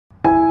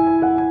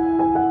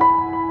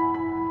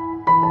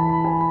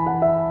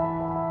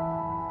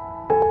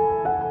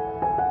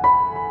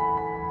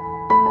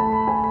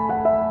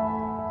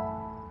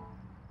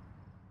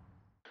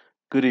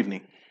Good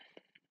evening.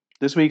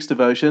 This week's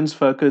devotions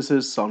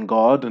focuses on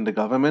God and the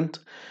government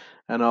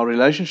and our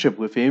relationship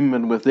with Him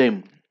and with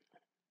them.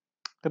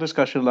 A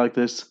discussion like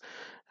this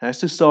has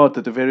to start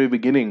at the very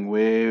beginning,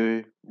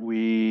 where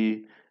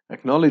we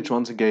acknowledge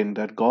once again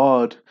that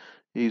God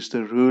is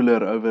the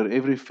ruler over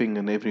everything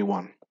and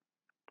everyone.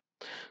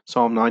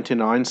 Psalm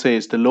 99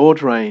 says, "The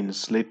Lord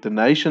reigns, let the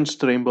nations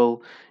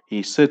tremble.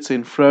 He sits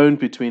enthroned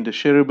between the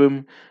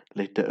cherubim,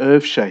 let the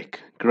earth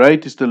shake.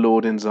 Great is the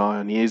Lord in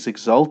Zion, He is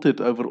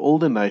exalted over all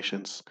the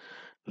nations.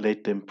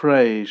 Let them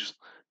praise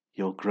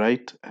your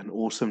great and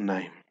awesome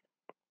name."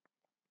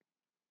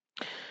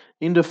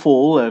 In the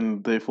fall,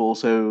 and therefore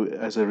also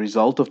as a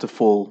result of the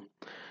fall,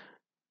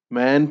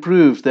 man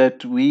proved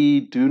that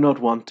we do not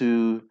want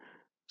to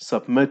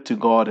submit to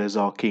God as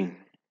our king.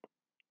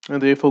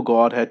 And therefore,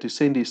 God had to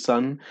send His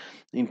Son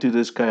into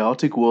this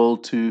chaotic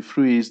world to,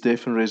 through His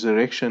death and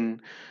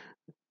resurrection,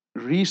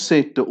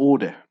 reset the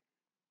order.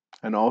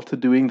 And after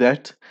doing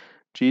that,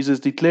 Jesus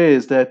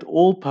declares that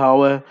all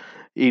power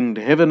in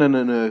heaven and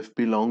on earth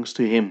belongs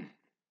to Him.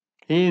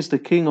 He is the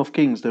King of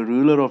kings, the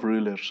ruler of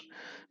rulers,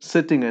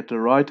 sitting at the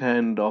right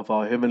hand of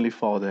our Heavenly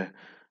Father,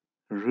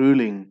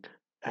 ruling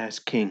as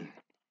King.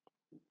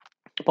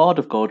 Part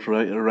of God's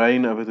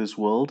reign over this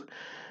world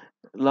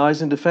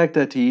lies in the fact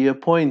that He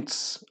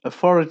appoints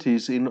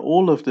authorities in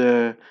all of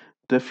the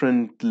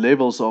different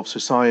levels of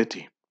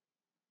society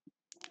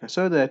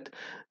so that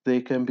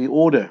there can be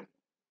order.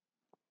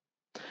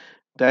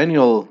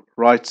 Daniel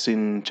writes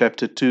in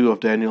chapter 2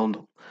 of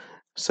Daniel,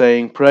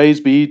 saying,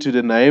 "Praise be to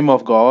the name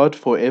of God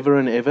forever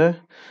and ever.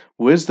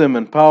 Wisdom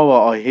and power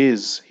are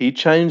His. He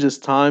changes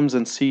times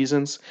and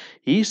seasons.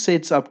 He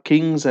sets up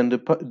kings and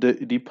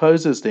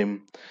deposes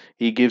them.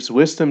 He gives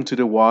wisdom to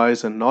the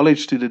wise and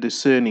knowledge to the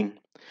discerning.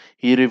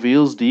 He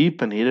reveals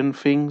deep and hidden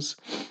things.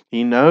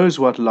 He knows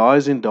what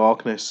lies in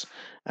darkness,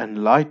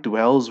 and light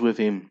dwells with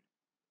Him.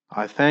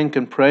 I thank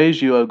and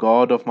praise you, O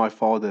God of my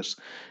fathers.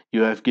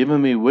 You have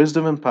given me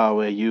wisdom and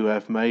power. You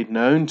have made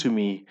known to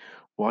me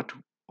what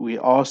we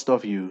asked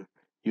of you.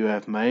 You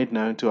have made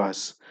known to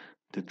us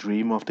the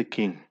dream of the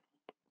King."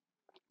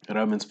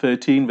 Romans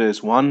 13,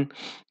 verse 1,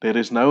 "There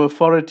is no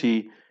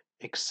authority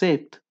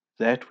except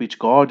that which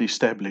God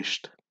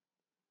established."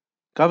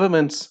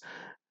 Governments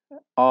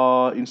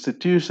are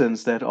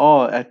institutions that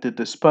are at the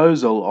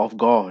disposal of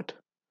God,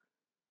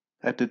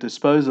 at the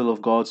disposal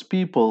of God's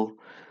people,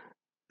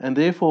 and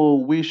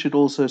therefore we should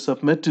also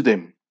submit to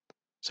them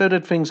so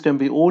that things can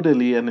be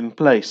orderly and in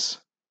place.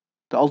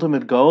 The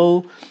ultimate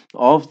goal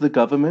of the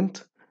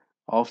government,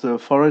 of the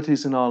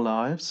authorities in our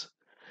lives,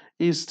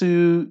 is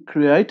to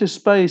create a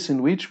space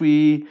in which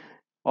we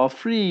are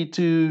free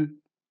to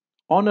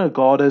honor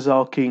God as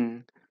our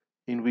King,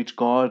 in which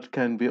God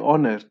can be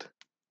honored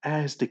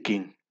as the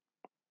King.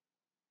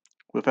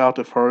 Without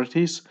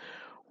authorities,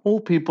 all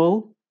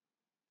people,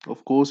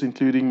 of course,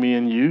 including me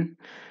and you,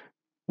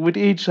 would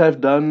each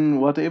have done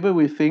whatever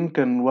we think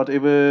and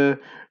whatever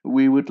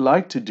we would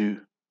like to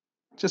do.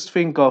 Just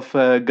think of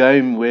a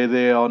game where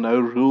there are no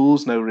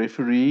rules, no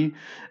referee,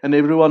 and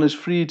everyone is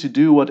free to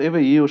do whatever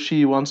he or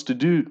she wants to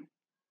do.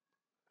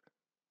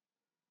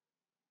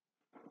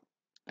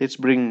 Let's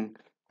bring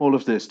all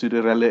of this to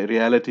the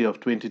reality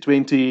of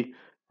 2020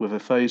 with a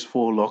phase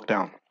 4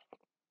 lockdown.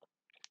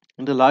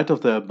 In the light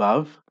of the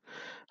above,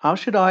 how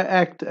should I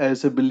act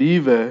as a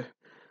believer,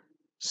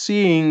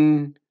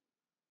 seeing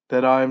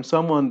that I am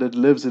someone that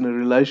lives in a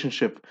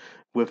relationship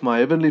with my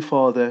Heavenly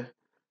Father,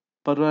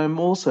 but I am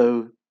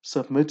also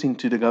submitting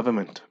to the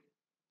government?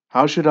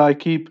 How should I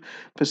keep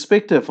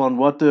perspective on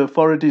what the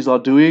authorities are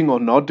doing or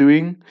not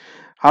doing?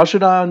 How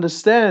should I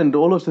understand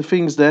all of the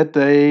things that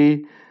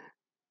they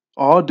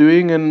are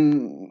doing,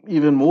 and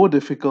even more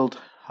difficult,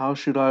 how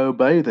should I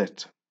obey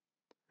that?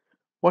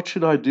 What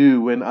should I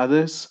do when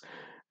others,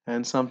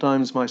 and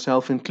sometimes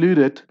myself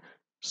included,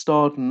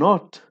 start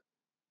not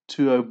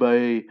to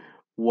obey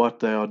what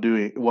they are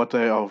doing, what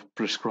they are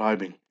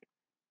prescribing?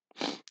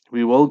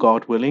 We will,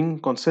 God willing,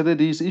 consider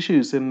these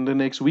issues in the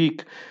next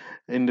week,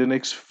 in the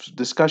next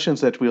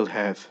discussions that we'll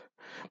have,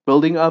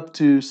 building up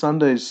to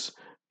Sunday's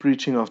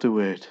preaching of the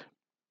Word.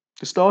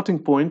 The starting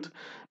point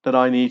that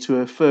I need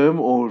to affirm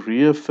or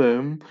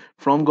reaffirm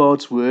from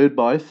God's Word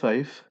by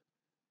faith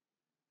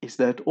is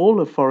that all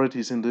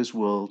authorities in this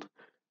world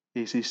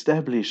is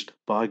established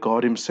by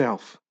God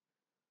Himself.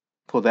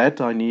 For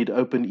that, I need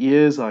open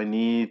ears, I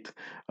need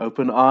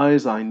open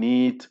eyes, I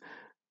need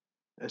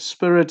a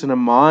spirit and a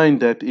mind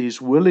that is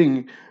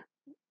willing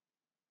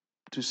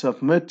to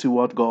submit to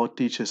what God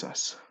teaches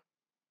us.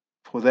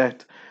 For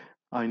that,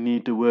 I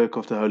need the work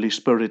of the Holy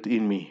Spirit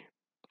in me.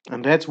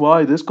 And that's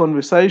why this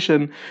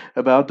conversation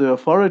about the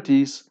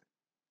authorities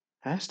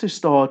has to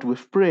start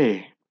with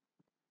prayer.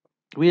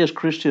 We as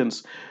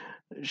Christians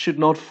should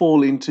not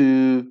fall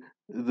into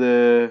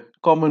the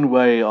common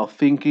way of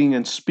thinking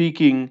and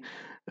speaking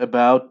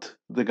about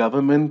the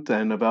government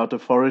and about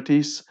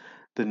authorities,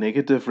 the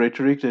negative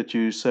rhetoric that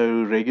you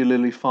so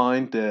regularly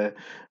find, the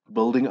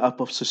building up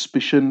of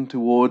suspicion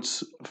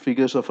towards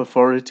figures of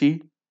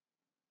authority.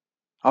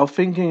 Our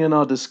thinking and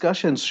our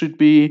discussions should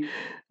be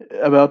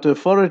about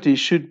authority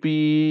should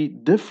be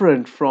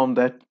different from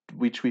that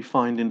which we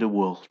find in the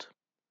world.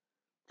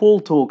 Paul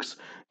talks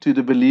to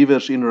the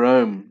believers in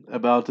Rome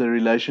about the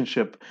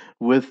relationship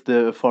with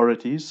the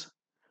authorities,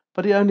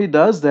 but he only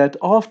does that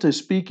after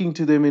speaking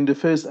to them in the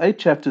first 8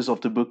 chapters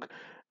of the book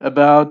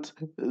about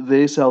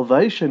their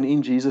salvation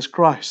in Jesus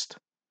Christ.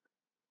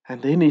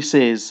 And then he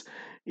says,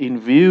 in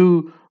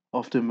view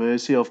of the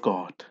mercy of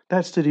God,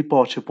 that's the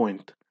departure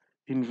point.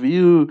 In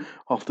view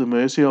of the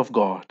mercy of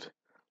God,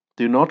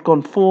 do not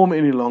conform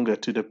any longer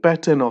to the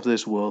pattern of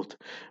this world,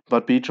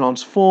 but be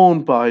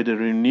transformed by the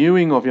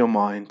renewing of your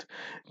mind.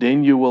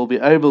 Then you will be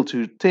able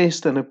to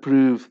test and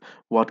approve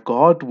what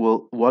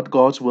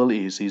God's will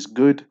is, his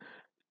good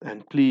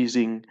and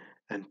pleasing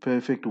and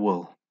perfect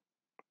will.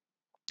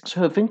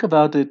 So think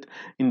about it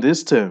in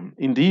these terms,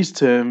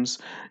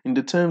 in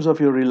the terms of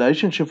your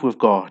relationship with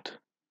God.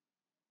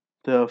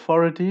 The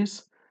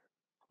authorities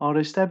are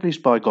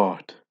established by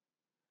God.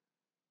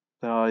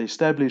 They are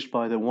established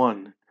by the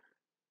one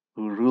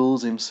who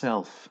rules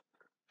himself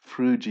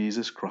through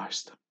Jesus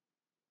Christ.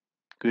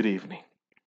 Good evening.